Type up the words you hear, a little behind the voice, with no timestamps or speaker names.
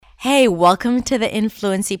Hey, welcome to the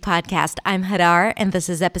Influency Podcast. I'm Hadar, and this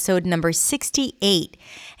is episode number 68.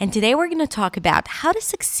 And today we're going to talk about how to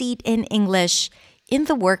succeed in English in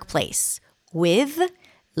the workplace with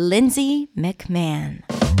Lindsay McMahon.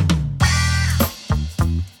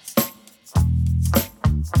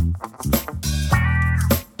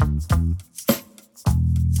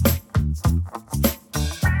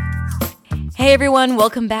 Hey everyone,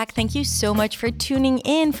 welcome back. Thank you so much for tuning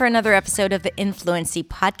in for another episode of the Influency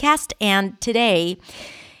Podcast. And today,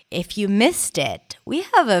 if you missed it, we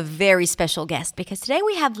have a very special guest because today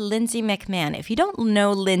we have Lindsay McMahon. If you don't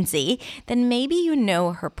know Lindsay, then maybe you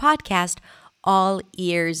know her podcast, All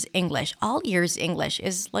Ears English. All Ears English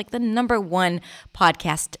is like the number one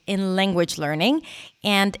podcast in language learning,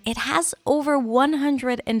 and it has over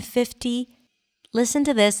 150, listen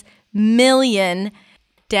to this, million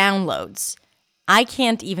downloads. I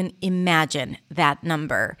can't even imagine that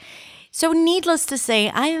number. So needless to say,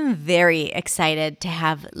 I am very excited to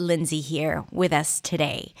have Lindsay here with us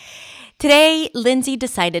today. Today, Lindsay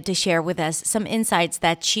decided to share with us some insights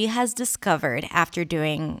that she has discovered after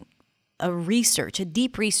doing a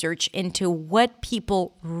deep research into what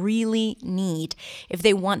people really need if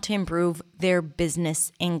they want to improve their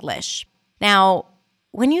business English. Now,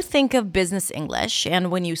 when you think of business English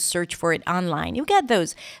and when you search for it online, you get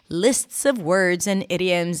those lists of words and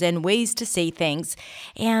idioms and ways to say things,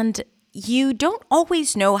 and you don't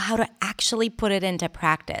always know how to actually put it into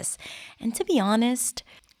practice. And to be honest,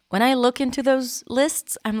 when I look into those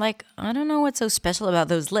lists, I'm like, I don't know what's so special about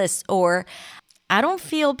those lists, or I don't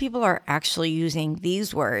feel people are actually using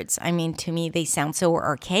these words. I mean, to me, they sound so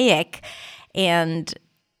archaic and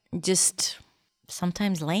just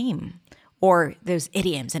sometimes lame. Or those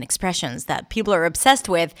idioms and expressions that people are obsessed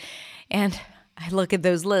with. And I look at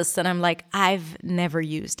those lists and I'm like, I've never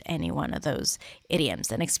used any one of those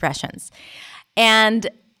idioms and expressions. And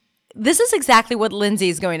this is exactly what Lindsay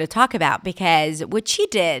is going to talk about, because what she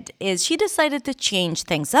did is she decided to change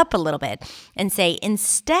things up a little bit and say,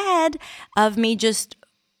 instead of me just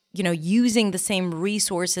using the same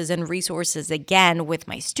resources again with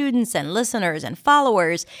my students and listeners and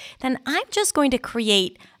followers, then I'm just going to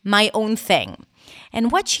create my own thing.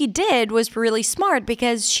 And what she did was really smart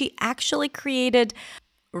because she actually created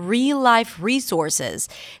real-life resources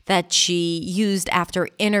that she used after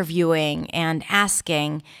interviewing and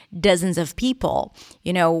asking dozens of people,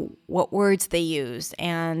 what words they use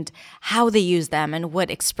and how they use them and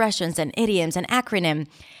what expressions and idioms and acronym.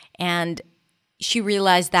 And she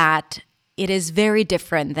realized that it is very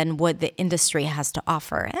different than what the industry has to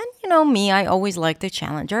offer. And me, I always like to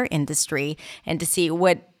challenge our industry and to see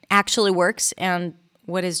what actually works and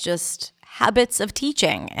what is just habits of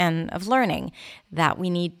teaching and of learning that we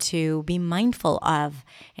need to be mindful of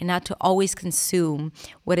and not to always consume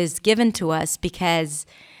what is given to us, because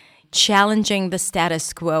challenging the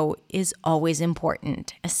status quo is always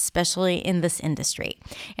important, especially in this industry.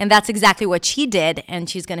 And that's exactly what she did, and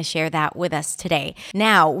she's going to share that with us today.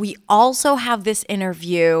 Now, we also have this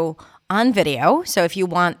interview on video, so if you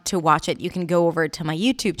want to watch it, you can go over to my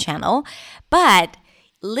YouTube channel. But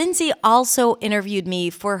Lindsay also interviewed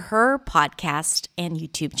me for her podcast and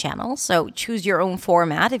YouTube channel. So choose your own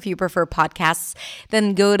format. If you prefer podcasts,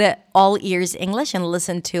 then go to All Ears English and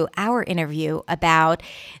listen to our interview about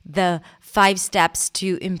the 5 steps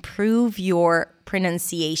to improve your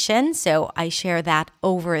pronunciation. So I share that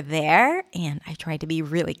over there, and I try to be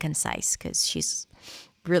really concise because she's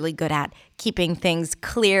really good at keeping things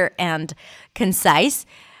clear and concise,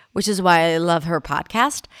 which is why I love her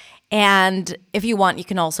podcast. And if you want, you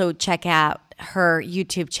can also check out her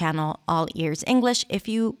YouTube channel, All Ears English, if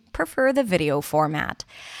you prefer the video format.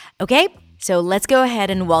 Okay, so let's go ahead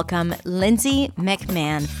and welcome Lindsay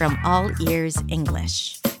McMahon from All Ears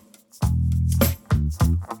English.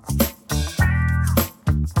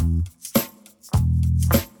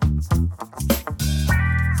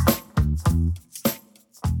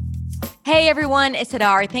 Hey everyone, it's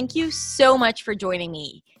Hadar. Thank you so much for joining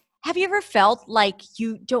me. Have you ever felt like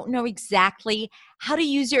you don't know exactly how to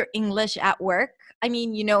use your English at work? I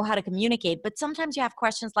mean, you know how to communicate, but sometimes you have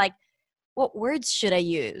questions like, what words should I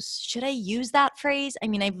use? Should I use that phrase? I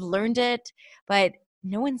mean, I've learned it, but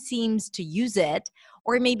no one seems to use it.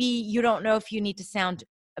 Or maybe you don't know if you need to sound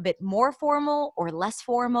a bit more formal or less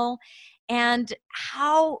formal. And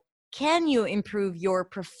how can you improve your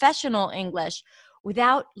professional English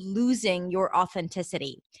without losing your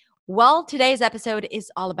authenticity? Well, today's episode is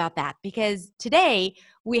all about that, because today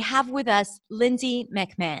we have with us Lindsay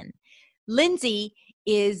McMahon. Lindsay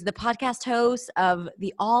is the podcast host of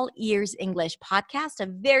the All Ears English podcast, a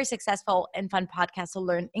very successful and fun podcast to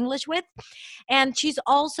learn English with. And she's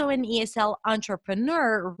also an ESL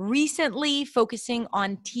entrepreneur, recently focusing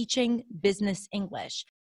on teaching business English.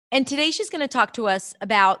 And today she's going to talk to us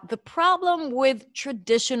about the problem with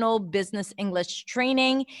traditional business English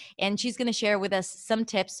training. And she's going to share with us some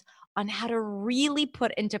tips on how to really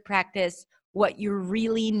put into practice what you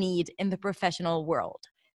really need in the professional world.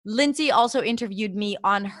 Lindsay also interviewed me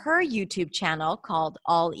on her YouTube channel called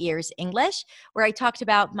All Ears English, where I talked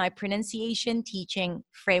about my pronunciation teaching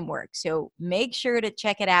framework. So make sure to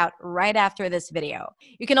check it out right after this video.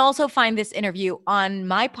 You can also find this interview on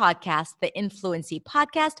my podcast, the Influency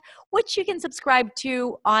Podcast, which you can subscribe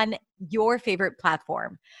to on your favorite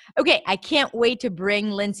platform. Okay, I can't wait to bring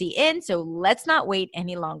Lindsay in, so let's not wait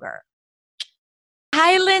any longer.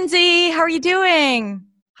 Hi, Lindsay. How are you doing?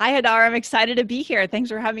 Hi, Hadar. I'm excited to be here. Thanks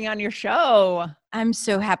for having me on your show. I'm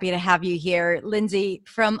so happy to have you here, Lindsay,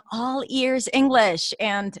 from All Ears English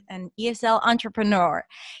and an ESL entrepreneur.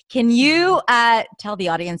 Can you tell the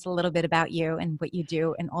audience a little bit about you and what you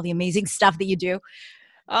do and all the amazing stuff that you do?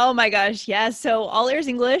 Oh my gosh. Yes. So All Ears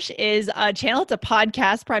English is a channel. It's a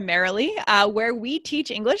podcast primarily where we teach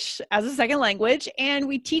English as a second language, and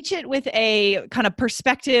we teach it with a kind of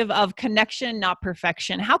perspective of connection, not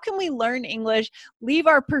perfection. How can we learn English, leave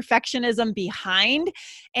our perfectionism behind?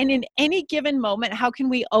 And in any given moment, how can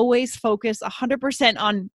we always focus 100%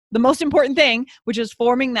 on the most important thing, which is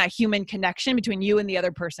forming that human connection between you and the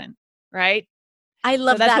other person, right? I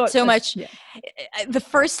love that so much. Yeah. The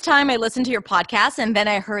first time I listened to your podcast and then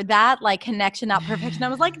I heard that, like connection, not perfection, I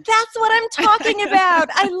was like, that's what I'm talking about.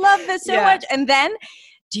 I love this so much. And then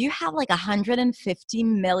do you have like 150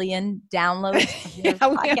 million downloads of your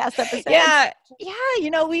podcast episodes? Yeah.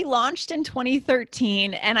 We launched in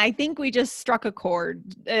 2013 and I think we just struck a chord.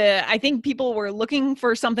 I think people were looking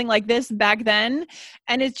for something like this back then,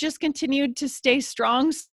 and it's just continued to stay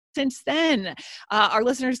strong since then. Our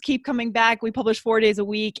listeners keep coming back. We publish 4 days a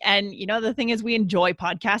week. And, the thing is we enjoy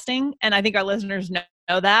podcasting, and I think our listeners know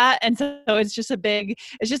that. And so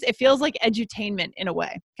it feels like edutainment in a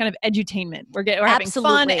way, kind of edutainment. We're having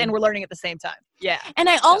fun and we're learning at the same time. Yeah. And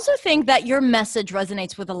I also think that your message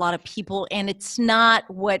resonates with a lot of people, and it's not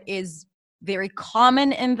what is very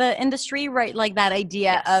common in the industry, right? Like that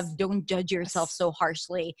idea of don't judge yourself so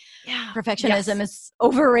harshly. Yeah. Perfectionism is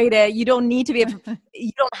overrated. You don't need to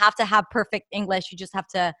you don't have to have perfect English. You just have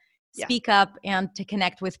to speak up and to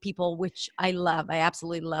connect with people, which I love. I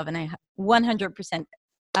absolutely love. And I 100%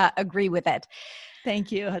 agree with it.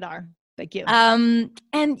 Thank you, Hadar. Thank you.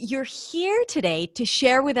 And you're here today to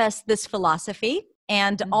share with us this philosophy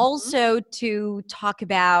and also to talk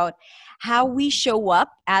about how we show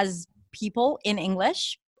up as people in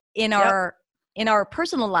English in our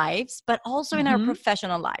personal lives, but also in our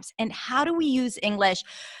professional lives. And how do we use English,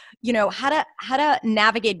 how to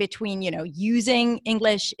navigate between, using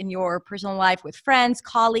English in your personal life with friends,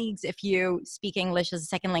 colleagues, if you speak English as a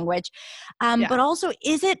second language. But also,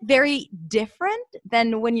 is it very different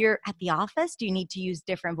than when you're at the office? Do you need to use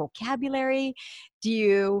different vocabulary? Do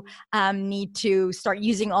you need to start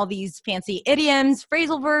using all these fancy idioms,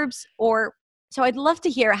 phrasal verbs, So I'd love to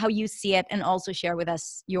hear how you see it and also share with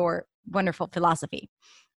us your wonderful philosophy.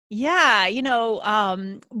 Yeah.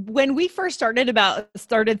 When we first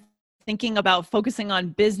started thinking about focusing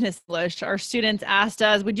on business English, our students asked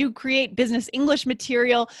us, would you create business English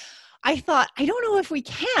material? I thought, I don't know if we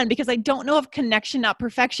can, because I don't know if connection, not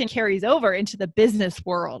perfection carries over into the business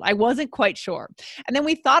world. I wasn't quite sure. And then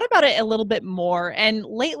we thought about it a little bit more. And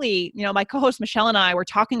lately, my co-host Michelle and I were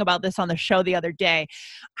talking about this on the show the other day.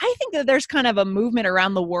 I think that there's kind of a movement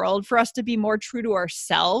around the world for us to be more true to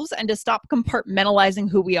ourselves and to stop compartmentalizing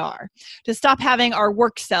who we are, to stop having our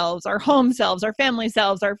work selves, our home selves, our family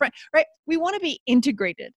selves, our friends, right? We want to be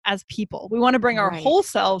integrated as people. We want to bring our whole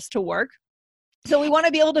selves to work. So we want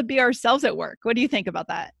to be able to be ourselves at work. What do you think about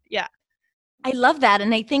that? Yeah. I love that.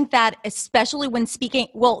 And I think that especially when speaking,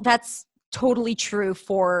 that's totally true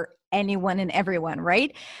for anyone and everyone,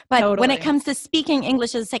 right? But when it comes to speaking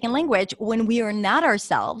English as a second language, when we are not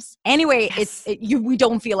ourselves, anyway, we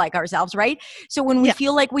don't feel like ourselves, right? So when we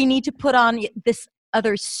feel like we need to put on this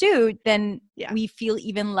other suit, then we feel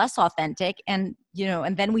even less authentic, and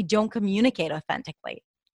and then we don't communicate authentically.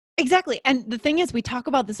 Exactly. And the thing is, we talk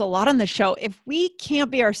about this a lot on the show. If we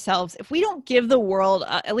can't be ourselves, if we don't give the world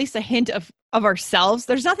at least a hint of ourselves,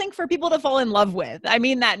 there's nothing for people to fall in love with. I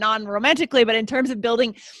mean that non-romantically, but in terms of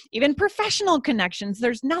building even professional connections,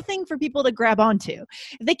 there's nothing for people to grab onto.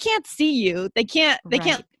 If they can't see you, they can't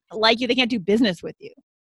like you, they can't do business with you.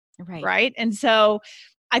 Right. And so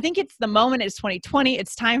I think it's the moment, it's 2020.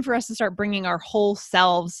 It's time for us to start bringing our whole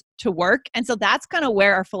selves to work. And so that's kind of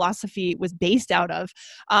where our philosophy was based out of,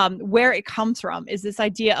 where it comes from is this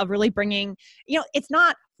idea of really bringing, it's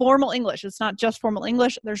not formal English. It's not just formal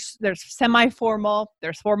English. There's semi-formal,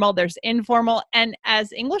 there's formal, there's informal. And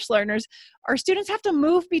as English learners, our students have to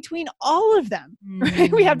move between all of them,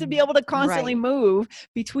 right? We have to be able to constantly move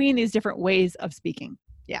between these different ways of speaking.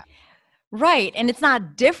 Yeah. Right. And it's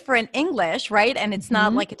not different English, right? And it's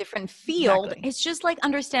not like a different field. Exactly. It's just like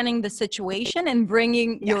understanding the situation and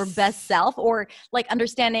bringing your best self, or like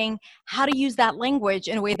understanding how to use that language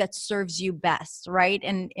in a way that serves you best, right?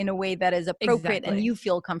 And in a way that is appropriate and you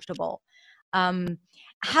feel comfortable. How do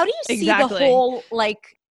you see the whole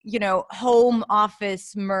like, home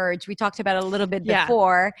office merge? We talked about it a little bit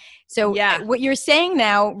before. So what you're saying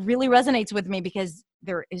now really resonates with me because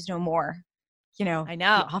there is no more. I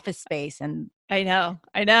know. The office space. And I know.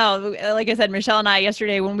 Like I said, Michelle and I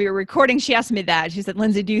yesterday when we were recording, she asked me that. She said,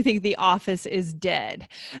 Lindsay, do you think the office is dead?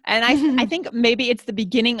 And I think maybe it's the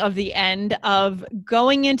beginning of the end of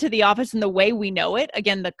going into the office in the way we know it.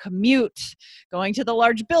 Again, the commute, going to the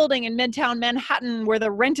large building in Midtown Manhattan where the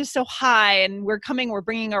rent is so high and we're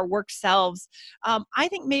bringing our work selves. I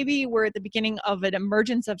think maybe we're at the beginning of an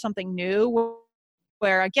emergence of something new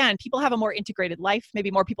where, again, people have a more integrated life. Maybe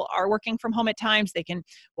more people are working from home at times. They can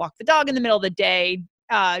walk the dog in the middle of the day,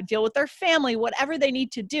 deal with their family, whatever they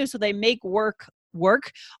need to do. So they make work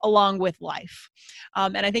along with life.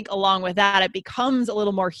 And I think along with that, it becomes a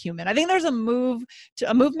little more human. I think there's a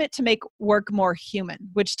movement to make work more human,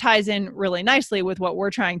 which ties in really nicely with what we're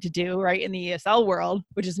trying to do, right, in the ESL world,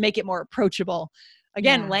 which is make it more approachable.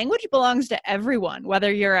 Again, language belongs to everyone,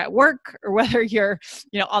 whether you're at work or whether you're,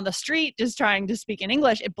 on the street just trying to speak in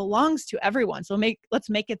English, it belongs to everyone. So let's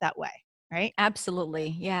make it that way. Right?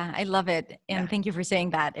 Absolutely. Yeah, I love it. And thank you for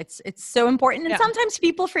saying that. It's so important. And sometimes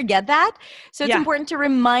people forget that. So it's important to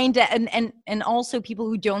remind and also people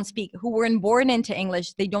who don't speak, who weren't born into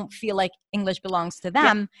English, they don't feel like English belongs to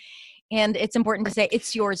them. And it's important to say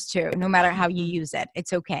it's yours too, no matter how you use it.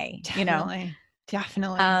 It's okay. Definitely.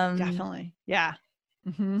 Definitely. Yeah.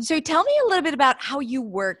 Mm-hmm. So tell me a little bit about how you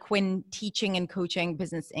work when teaching and coaching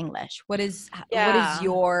business English. What is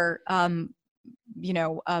your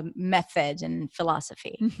method and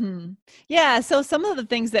philosophy? Mm-hmm. Yeah. So some of the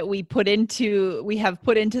things that we have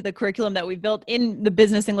put into the curriculum that we built in the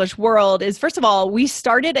business English world is, first of all, we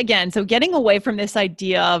started again. So getting away from this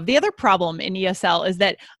idea of the other problem in ESL is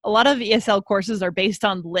that a lot of ESL courses are based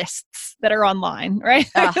on lists that are online, right?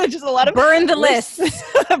 Just a lot of burn the lists.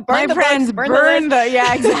 Burn the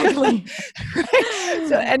yeah, exactly. Right?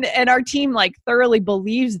 So, and our team thoroughly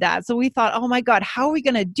believes that. So we thought, oh my God, how are we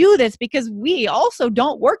going to do this? Because we also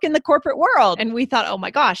don't work in the corporate world. And we thought, oh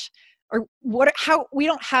my gosh, how we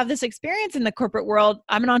don't have this experience in the corporate world.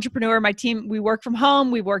 I'm an entrepreneur. My team, we work from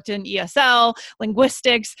home. We worked in ESL,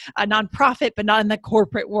 linguistics, a nonprofit, but not in the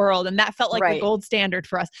corporate world. And that felt like the gold standard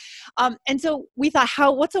for us. And so we thought,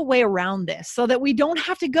 what's a way around this so that we don't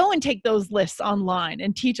have to go and take those lists online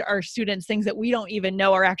and teach our students things that we don't even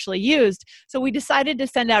know are actually used. So we decided to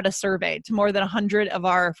send out a survey to more than 100 of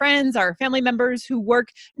our friends, our family members who work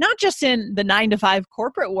not just in the 9-to-5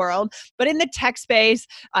 corporate world, but in the tech space,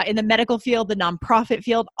 in the medical field, the nonprofit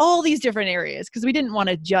field, all these different areas, because we didn't want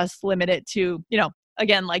to just limit it to,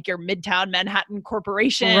 again, like your Midtown Manhattan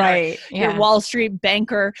corporation, or your Wall Street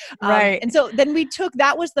banker. And so then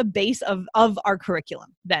that was the base of our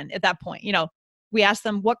curriculum then at that point. We asked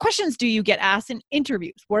them, what questions do you get asked in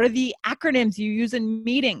interviews? What are the acronyms you use in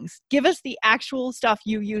meetings? Give us the actual stuff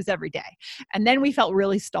you use every day. And then we felt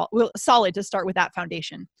really solid to start with that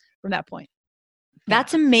foundation from that point.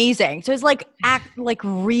 That's amazing. So it's like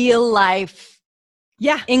real life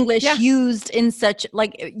English used in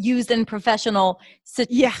used in professional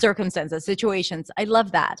circumstances, situations. I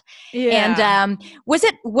love that. Yeah. And was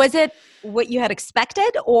it what you had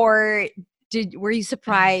expected, or were you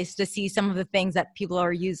surprised to see some of the things that people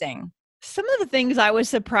are using? Some of the things I was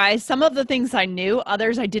surprised, some of the things I knew,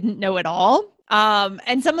 others I didn't know at all.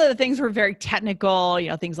 And some of the things were very technical,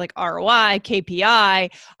 things like ROI, KPI.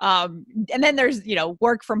 And then there's,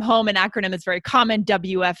 work from home, an acronym that's very common,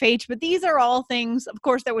 WFH. But these are all things, of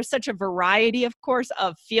course, there was such a variety, of course,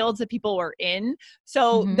 of fields that people were in.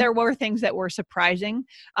 So there were things that were surprising.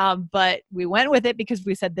 But we went with it because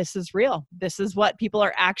we said, this is real. This is what people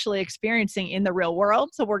are actually experiencing in the real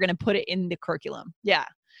world. So we're going to put it in the curriculum. Yeah.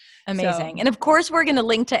 Amazing. And of course, we're going to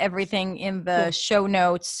link to everything in the show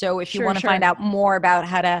notes. So if you want to find out more about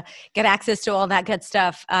how to get access to all that good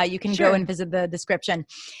stuff, you can go and visit the description.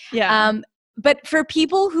 Yeah. But for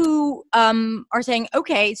people who are saying,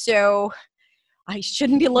 okay, so I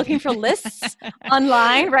shouldn't be looking for lists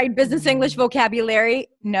online, right? Business English vocabulary.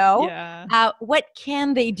 No. Yeah. What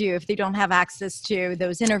can they do if they don't have access to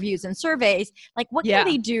those interviews and surveys? Like, what can Yeah.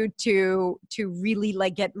 they do to really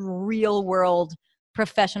like get real world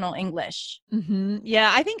professional English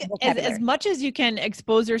Yeah, I think as vocabulary? much as you can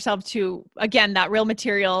expose yourself to, again, that real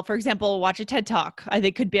material, for example, watch a TED Talk, I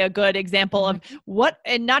think could be a good example of Mhm. what,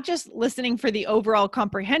 and not just listening for the overall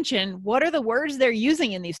comprehension, what are the words they're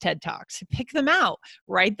using in these TED Talks? Pick them out,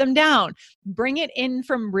 write them down, bring it in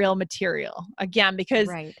from real material. Again, because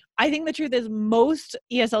Right. I think the truth is most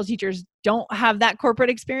ESL teachers don't have that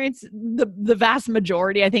corporate experience. The vast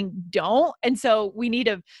majority, I think, don't. And so we need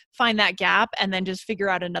to find that gap and then just figure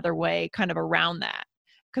out another way kind of around that.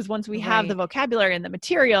 Because once we have the Right. vocabulary and the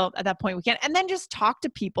material, at that point we can, and then just talk to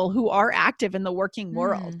people who are active in the working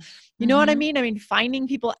world. Mm. You know what I mean? I mean, finding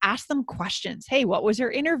people, ask them questions. Hey, what was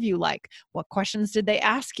your interview like? What questions did they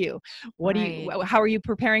ask you? Right. How are you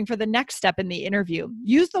preparing for the next step in the interview?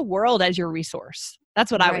 Use the world as your resource. That's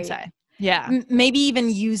what I would Right. say. Yeah. Maybe even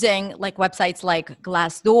using like websites like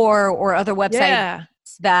Glassdoor or other websites Yeah.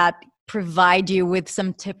 that provide you with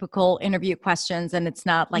some typical interview questions, and it's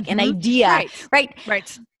not like an Mhm. idea, Right. right?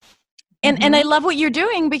 Right. And I Mhm. love what you're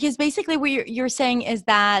doing, because basically what you're saying is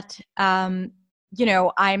that you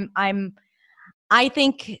know, I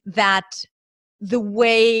think that the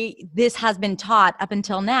way this has been taught up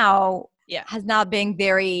until now Yeah. has not been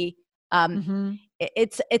very um Mhm.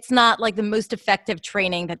 it's not like the most effective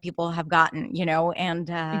training that people have gotten, you know,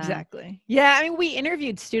 and Exactly. Yeah, I mean, we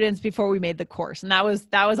interviewed students before we made the course, and that was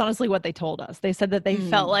honestly what they told us. They said that they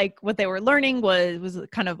felt mm, like what they were learning was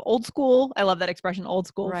kind of old school. I love that expression, old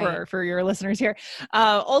school, right, for your listeners here.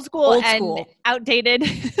 Old school old and school, outdated.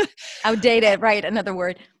 outdated, right, another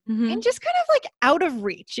word. And just kind of like out of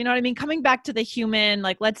reach. You know what I mean? Coming back to the human,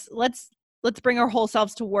 like let's bring our whole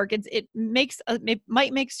selves to work. It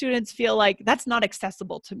might make students feel like that's not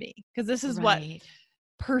accessible to me because this is what Right.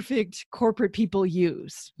 perfect corporate people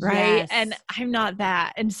use, right? And Yes. I'm not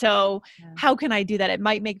that. And so Yeah. how can I do that? It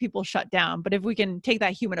might make people shut down, but if we can take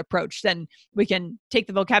that human approach, then we can take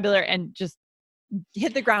the vocabulary and just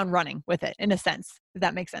hit the ground running with it in a sense, if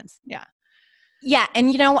that makes sense. Yeah. Yeah,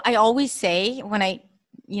 and you know, I always say when I,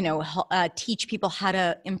 you know, teach people how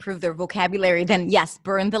to improve their vocabulary, then yes,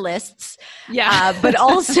 burn the lists, Yeah. but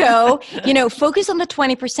also, you know, focus on the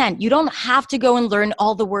 20%. You don't have to go and learn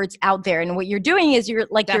all the words out there. And what you're doing is you're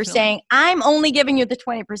Definitely. saying, I'm only giving you the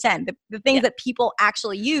 20%, the things Yeah. that people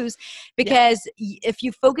actually use, Yeah. because if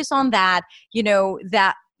you focus on that, you know,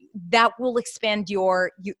 that will expand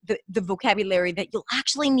the vocabulary that you'll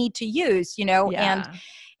actually need to use, you know, Yeah.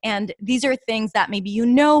 and these are things that maybe you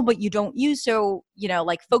know, but you don't use. So, you know,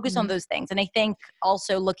 like focus on Mhm. those things. And I think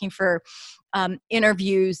also looking for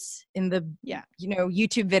interviews in the, Yeah. you know,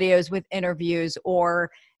 YouTube videos with interviews,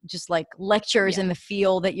 or just like lectures Yeah. in the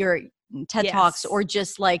field that you're TED Talks, Yes. or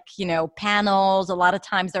just like, you know, panels. A lot of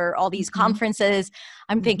times there are all these Mhm. conferences,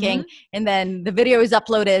 I'm thinking, Mhm. and then the video is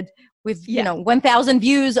uploaded with, you Yeah. know, 1,000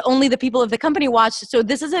 views, only the people of the company watch. So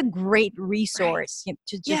this is a great Right. resource, you know,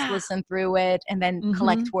 to just Yeah. listen through it and then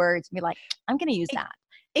collect Mhm. words and be like, I'm going to use E that.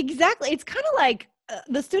 Exactly. It's kinda like,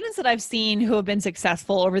 the students that I've seen who have been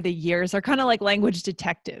successful over the years are kinda like language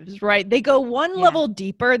detectives, right? They go one Yeah. level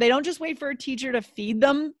deeper. They don't just wait for a teacher to feed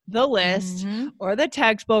them the list Hmm. or the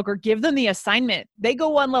textbook or give them the assignment. They go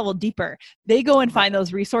one level deeper. They go and find Right.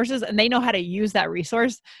 those resources, and they know how to use that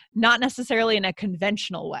resource, not necessarily in a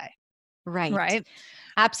conventional way, Right. right?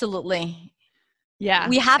 Absolutely. Yeah.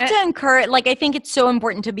 We have to encourage, like, I think it's so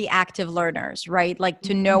important to be active learners, right? Like,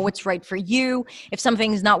 to know Mhm. what's right for you. If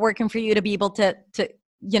something's not working for you, to be able to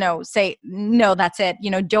you know, say no, that's it.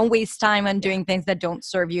 You know, don't waste time on Yeah. doing things that don't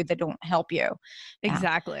serve you, that don't help you. Yeah.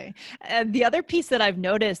 Exactly. And the other piece that I've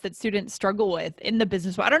noticed that students struggle with in the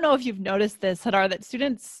business world, I don't know if you've noticed this, Hadar, that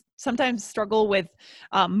students sometimes struggle with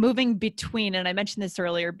moving between, and I mentioned this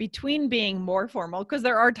earlier, between being more formal, because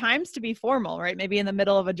there are times to be formal, right? Maybe in the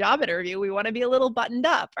middle of a job interview, we want to be a little buttoned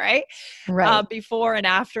up, right? Right. Before and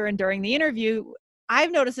after and during the interview,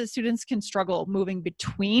 I've noticed that students can struggle moving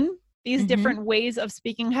between these Hmm. different ways of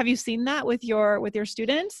speaking. Have you seen that with your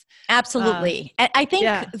students? Uh, Absolutely. And I think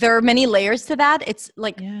yeah. there are many layers to that. It's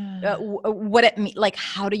like Yeah. what it means, like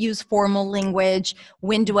how to use formal language,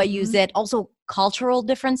 when do I use Mhm. it? Also, cultural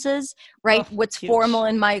differences, right? Oh, What's formal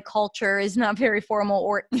huge. in my culture is not very formal,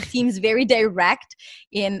 or seems very direct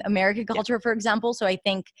in American Yeah. culture, for example. So I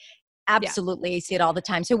think Yeah. absolutely, I see it all the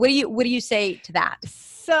time. So what do you say to that?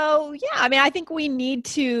 So yeah, I mean, I think we need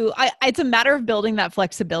to, it's a matter of building that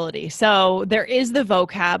flexibility. So there is the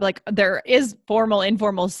vocab, like there is formal,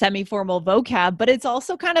 informal, semi-formal vocab, but it's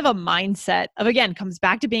also kind of a mindset of, again, comes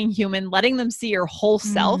back to being human, letting them see your whole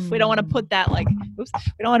self. We don't want to put that we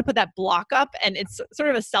don't want to put that block up, and it's sort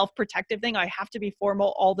of a self-protective thing. I have to be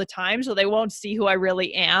formal all the time so they won't see who I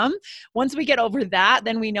really am. Once we get over that,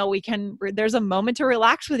 then we know there's a moment to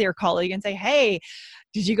relax with your colleague and say, hey,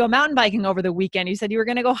 did you go mountain biking over the weekend? You said you were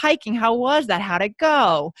going to go hiking. How was that? How'd it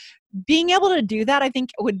go? Being able to do that, I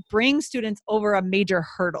think, would bring students over a major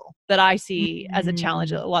hurdle that I see as a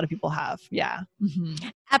challenge that a lot of people have. Yeah. Mm-hmm.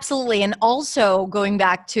 Absolutely. And also going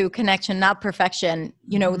back to connection, not perfection,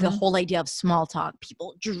 the whole idea of small talk,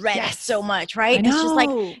 people dread it so much, right? It's just like,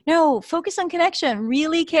 no, focus on connection,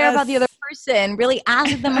 really care about the other person, really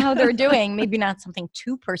ask them how they're doing. Maybe not something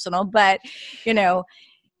too personal, but,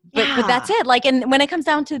 but that's it. Like, and when it comes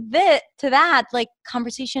down to that, like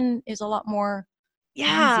conversation is a lot more easy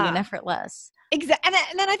and effortless. Exactly.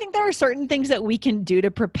 And then I think there are certain things that we can do to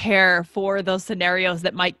prepare for those scenarios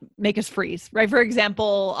that might make us freeze, right? For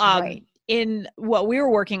example, in what we were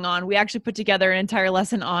working on, we actually put together an entire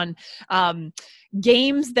lesson on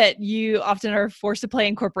games that you often are forced to play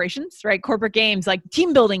in corporations, right? Corporate games, like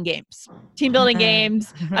team building games. Team building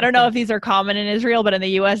games. I don't know if these are common in Israel, but in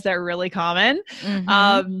the US, they're really common.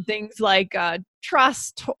 Things like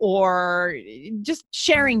trust or just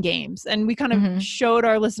sharing games. And we kind of showed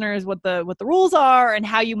our listeners what the rules are and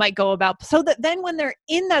how you might go about, so that then when they're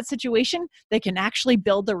in that situation, they can actually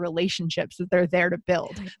build the relationships that they're there to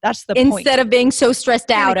build. That's the point. Instead of being so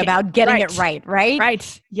stressed out about getting it right?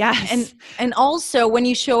 Right. Yes. And also when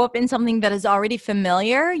you show up in something that is already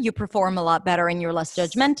familiar, you perform a lot better and you're less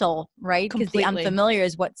judgmental, right? Because the unfamiliar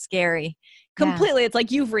is what's scary. Completely. It's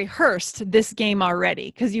like you've rehearsed this game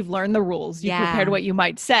already because you've learned the rules. You've prepared what you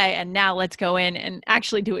might say. And now let's go in and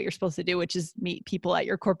actually do what you're supposed to do, which is meet people at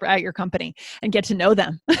your company and get to know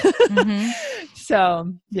them.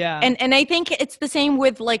 So, yeah. And I think it's the same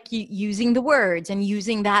with like using the words and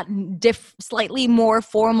using that slightly more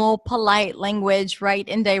formal, polite language, right?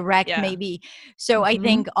 Indirect maybe. So I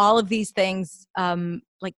think all of these things,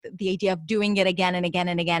 like the idea of doing it again and again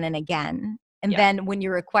and again and again. And then when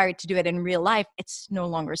you're required to do it in real life, it's no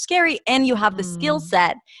longer scary. And you have the skill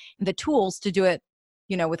set, the tools to do it,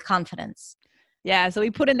 with confidence. Yeah. So we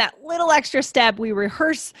put in that little extra step. We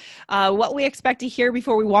rehearse what we expect to hear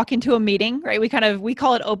before we walk into a meeting, right? We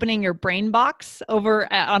call it opening your brain box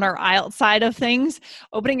over on our IELTS side of things,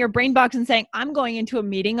 opening your brain box and saying, I'm going into a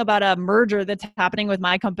meeting about a merger that's happening with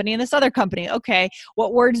my company and this other company. Okay.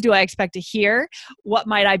 What words do I expect to hear? What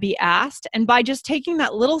might I be asked? And by just taking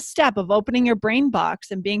that little step of opening your brain box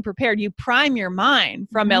and being prepared, you prime your mind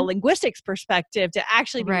from a linguistics perspective to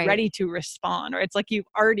actually be ready to respond, or it's like you've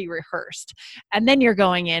already rehearsed. And then you're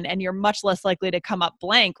going in and you're much less likely to come up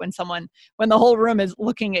blank when the whole room is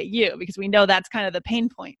looking at you, because we know that's kind of the pain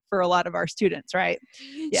point for a lot of our students, right?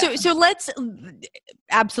 Yeah. So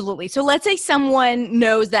absolutely. So let's say someone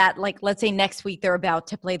knows that, like, let's say next week they're about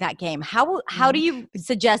to play that game. How do you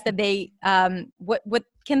suggest that they, what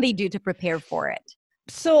can they do to prepare for it?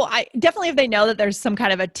 So I definitely, if they know that there's some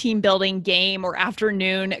kind of a team building game or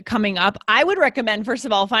afternoon coming up, I would recommend, first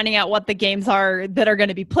of all, finding out what the games are that are going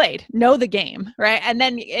to be played. Know the game, right? And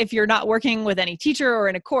then if you're not working with any teacher or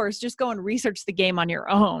in a course, just go and research the game on your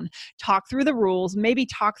own. Talk through the rules, maybe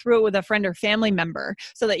talk through it with a friend or family member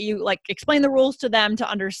so that you explain the rules to them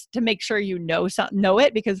to make sure you know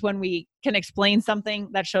it, because when we can explain something,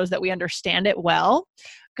 that shows that we understand it well.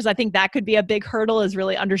 Because I think that could be a big hurdle, is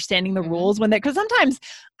really understanding the rules because sometimes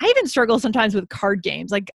I even struggle sometimes with card games,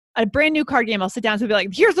 like a brand new card game. I'll sit down and be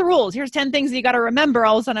like, here's the rules. Here's 10 things that you got to remember.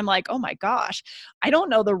 All of a sudden I'm like, oh my gosh, I don't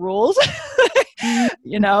know the rules.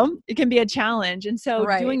 It can be a challenge. And so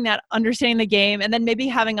doing that, understanding the game, and then maybe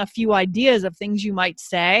having a few ideas of things you might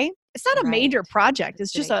say. It's not a major project.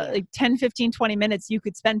 It's just 10, 15, 20 minutes you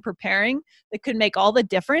could spend preparing that could make all the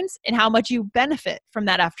difference in how much you benefit from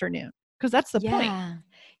that afternoon. Because that's the point.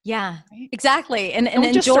 Yeah, exactly. And don't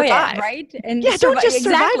enjoy it, right? And don't just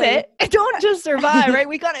survive it. Don't just survive, right?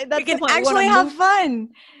 We can actually have fun.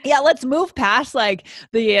 Yeah, let's move past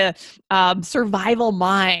the survival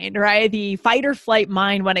mind, right? The fight or flight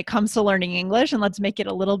mind when it comes to learning English, and let's make it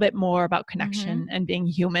a little bit more about connection and being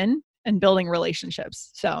human and building relationships.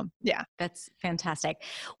 So yeah. That's fantastic.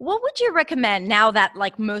 What would you recommend now that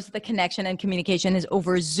most of the connection and communication is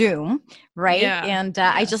over Zoom, right? Yeah. And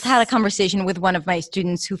I just had a conversation with one of my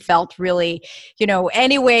students who felt really,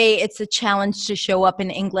 anyway, it's a challenge to show up in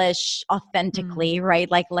English authentically, right?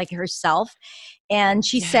 Like herself. And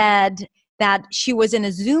she said that she was in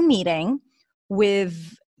a Zoom meeting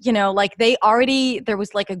with like there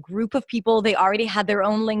was like a group of people, they already had their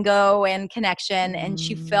own lingo and connection, and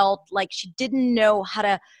she felt like she didn't know how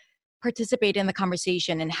to participate in the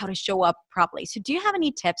conversation and how to show up properly. So do you have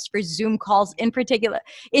any tips for Zoom calls in particular,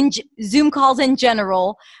 Zoom calls in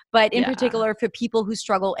general, but in particular for people who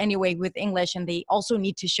struggle anyway with English and they also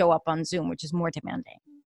need to show up on Zoom, which is more demanding?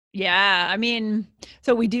 Yeah. I mean,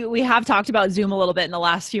 so we have talked about Zoom a little bit in the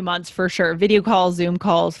last few months for sure. Video calls, Zoom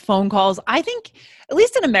calls, phone calls. I think at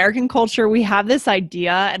least in American culture, we have this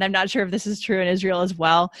idea, and I'm not sure if this is true in Israel as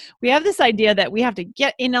well. We have this idea that we have to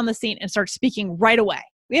get in on the scene and start speaking right away.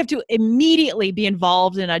 We have to immediately be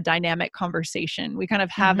involved in a dynamic conversation. We kind of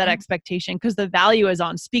have that expectation because the value is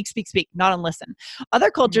on speak, speak, speak, not on listen. Other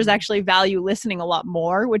cultures actually value listening a lot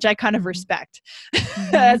more, which I kind of respect.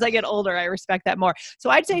 As I get older, I respect that more. So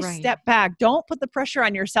I'd say step back. Don't put the pressure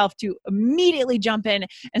on yourself to immediately jump in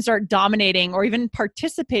and start dominating or even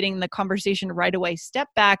participating in the conversation right away. Step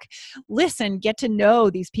back, listen, get to know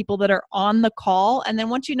these people that are on the call. And then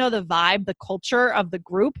once you know the vibe, the culture of the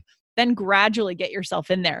group, then gradually get yourself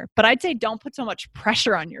in there. But I'd say don't put so much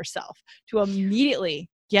pressure on yourself to immediately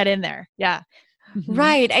get in there. Yeah.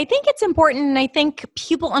 Right. I think it's important. And I think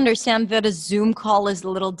people understand that a Zoom call is a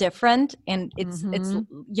little different. And it's,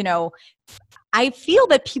 I feel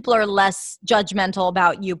that people are less judgmental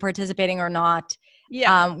about you participating or not.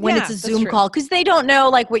 When it's a Zoom call, because they don't know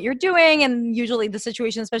like what you're doing. And usually the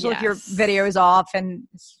situation, especially if your video is off and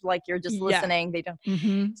it's like you're just listening, they don't.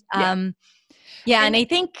 And I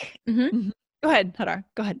think go ahead, Hadar.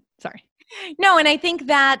 Go ahead. Sorry. No, and I think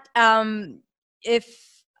that one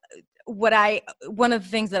of the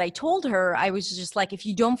things that I told her, I was just like, if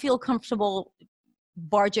you don't feel comfortable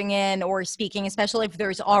barging in or speaking, especially if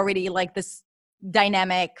there's already like this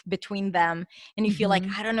dynamic between them and you feel like,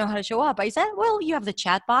 I don't know how to show up. I said, well, you have the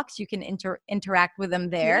chat box. You can interact with them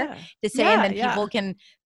there to say, and then people can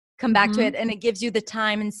come back to it, and it gives you the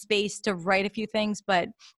time and space to write a few things. But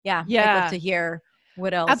I'd love to hear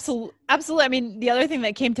what else. Absolutely. I mean, the other thing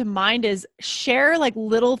that came to mind is share like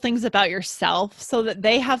little things about yourself so that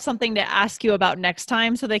they have something to ask you about next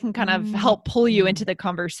time, so they can kind of help pull you into the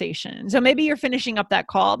conversation. So maybe you're finishing up that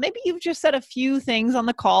call. Maybe you've just said a few things on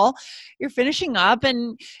the call. You're finishing up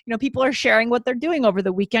and, people are sharing what they're doing over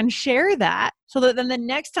the weekend. Share that so that then the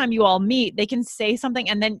next time you all meet, they can say something,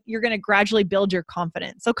 and then you're going to gradually build your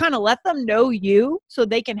confidence. So kind of let them know you so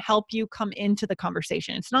they can help you come into the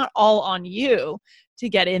conversation. It's not all on you to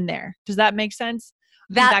get in there. Does that make sense?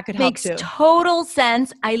 That could help makes too. Total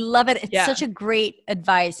sense. I love it. It's such a great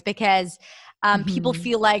advice because people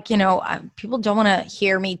feel like, people don't want to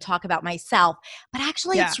hear me talk about myself, but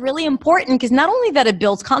actually it's really important because not only that it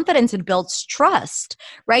builds confidence, it builds trust,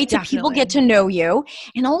 right? So people get to know you,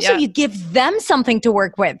 and also you give them something to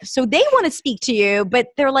work with. So they want to speak to you, but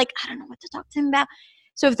they're like, I don't know what to talk to them about.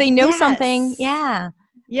 So if they know something, because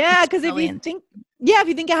if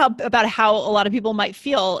you think about how a lot of people might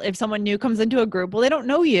feel if someone new comes into a group, well, they don't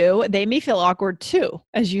know you. They may feel awkward too.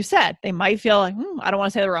 As you said, they might feel like, I don't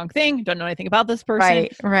want to say the wrong thing. Don't know anything about this person.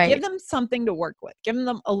 Right. Give them something to work with. Give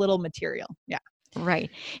them a little material. Yeah.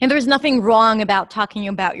 Right. And there's nothing wrong about talking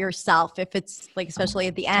about yourself. If it's like, especially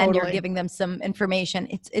at the end, you're giving them some information.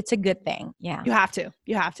 It's a good thing. Yeah. You have to.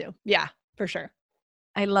 Yeah, for sure.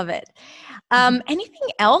 I love it. Anything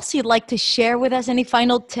else you'd like to share with us? Any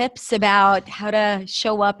final tips about how to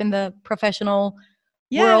show up in the professional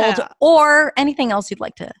world, or anything else you'd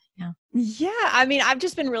like to? Yeah. I mean, I've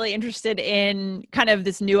just been really interested in kind of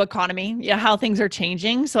this new economy, how things are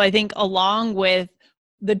changing. So I think along with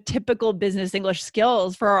the typical business English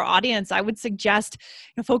skills for our audience, I would suggest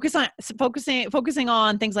focusing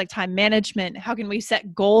on things like time management. How can we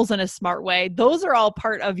set goals in a smart way? Those are all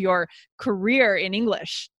part of your career in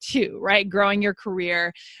English too, right? Growing your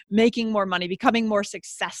career, making more money, becoming more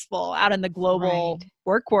successful out in the global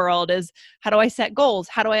work world is, how do I set goals?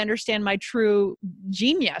 How do I understand my true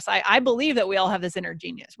genius? I believe that we all have this inner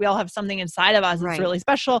genius. We all have something inside of us that's really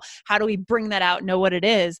special. How do we bring that out, know what it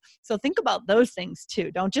is? So think about those things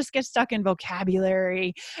too. Don't just get stuck in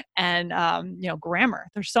vocabulary and grammar.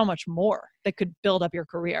 There's so much more that could build up your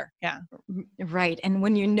career. Yeah. Right. And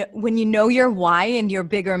when you know your why and your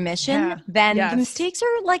bigger mission, then the mistakes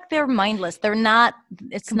are like, they're mindless.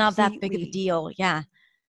 It's not that big of a deal. Yeah.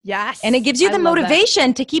 Yes. And it gives you the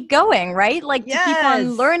motivation to keep going, right? Like to keep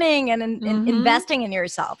on learning and investing in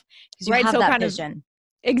yourself because you have that vision.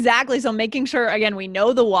 Exactly. So making sure, again, we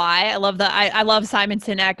know the why. I love that. I love Simon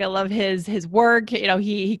Sinek. I love his work.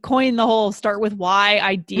 He coined the whole start with why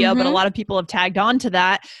idea, but a lot of people have tagged on to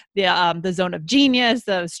that. The zone of genius,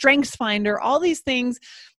 the strengths finder, all these things.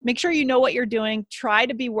 Make sure you know what you're doing. Try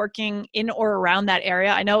to be working in or around that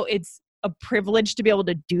area. I know it's a privilege to be able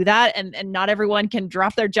to do that. And not everyone can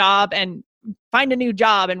drop their job and find a new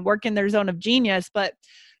job and work in their zone of genius, but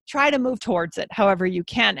try to move towards it however you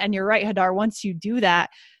can. And you're right, Hadar, once you do that,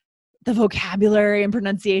 the vocabulary and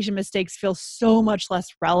pronunciation mistakes feel so much less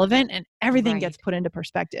relevant and everything gets put into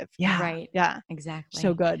perspective. Yeah. Right. Yeah. Exactly.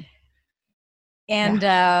 So good.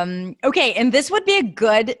 And okay, and this would be a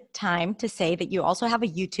good time to say that you also have a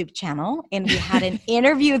YouTube channel, and we had an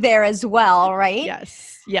interview there as well, right?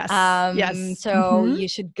 Yes. Yes. Yes. So you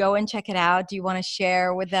should go and check it out. Do you want to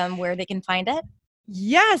share with them where they can find it?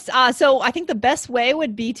 Yes. So I think the best way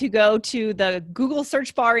would be to go to the Google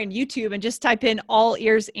search bar in YouTube and just type in All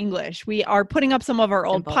Ears English. We are putting up some of our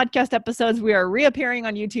old podcast episodes. We are reappearing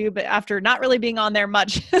on YouTube after not really being on there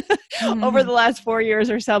much over the last 4 years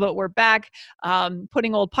or so, but we're back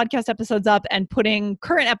putting old podcast episodes up and putting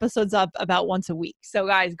current episodes up about once a week. So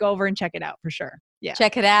guys, go over and check it out for sure. Yeah.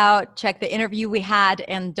 Check it out. Check the interview we had,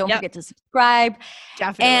 and don't forget to subscribe.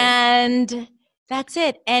 Definitely. And that's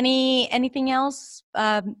it. Anything else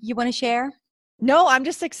you want to share? No, I'm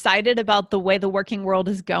just excited about the way the working world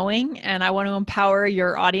is going. And I want to empower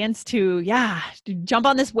your audience to jump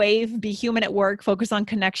on this wave, be human at work, focus on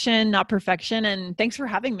connection, not perfection. And thanks for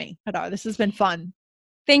having me, Hadar. This has been fun.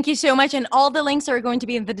 Thank you so much. And all the links are going to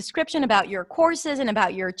be in the description about your courses and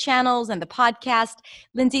about your channels and the podcast.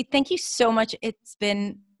 Lindsay, thank you so much. It's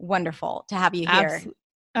been wonderful to have you here.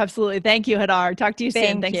 Absolutely. Thank you, Hadar. Talk to you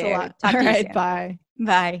soon. Thanks a lot. Talk to you soon. Bye.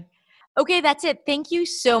 Bye. Okay, that's it. Thank you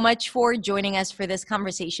so much for joining us for this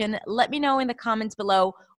conversation. Let me know in the comments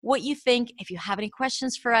below what you think, if you have any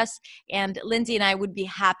questions for us, and Lindsay and I would be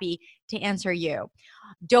happy to answer you.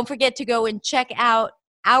 Don't forget to go and check out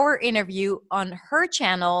our interview on her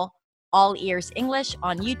channel, All Ears English,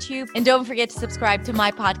 on YouTube. And don't forget to subscribe to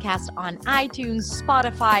my podcast on iTunes,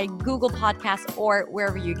 Spotify, Google Podcasts, or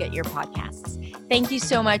wherever you get your podcasts. Thank you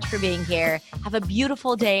so much for being here. Have a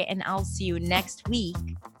beautiful day, and I'll see you next week.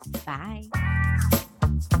 Bye.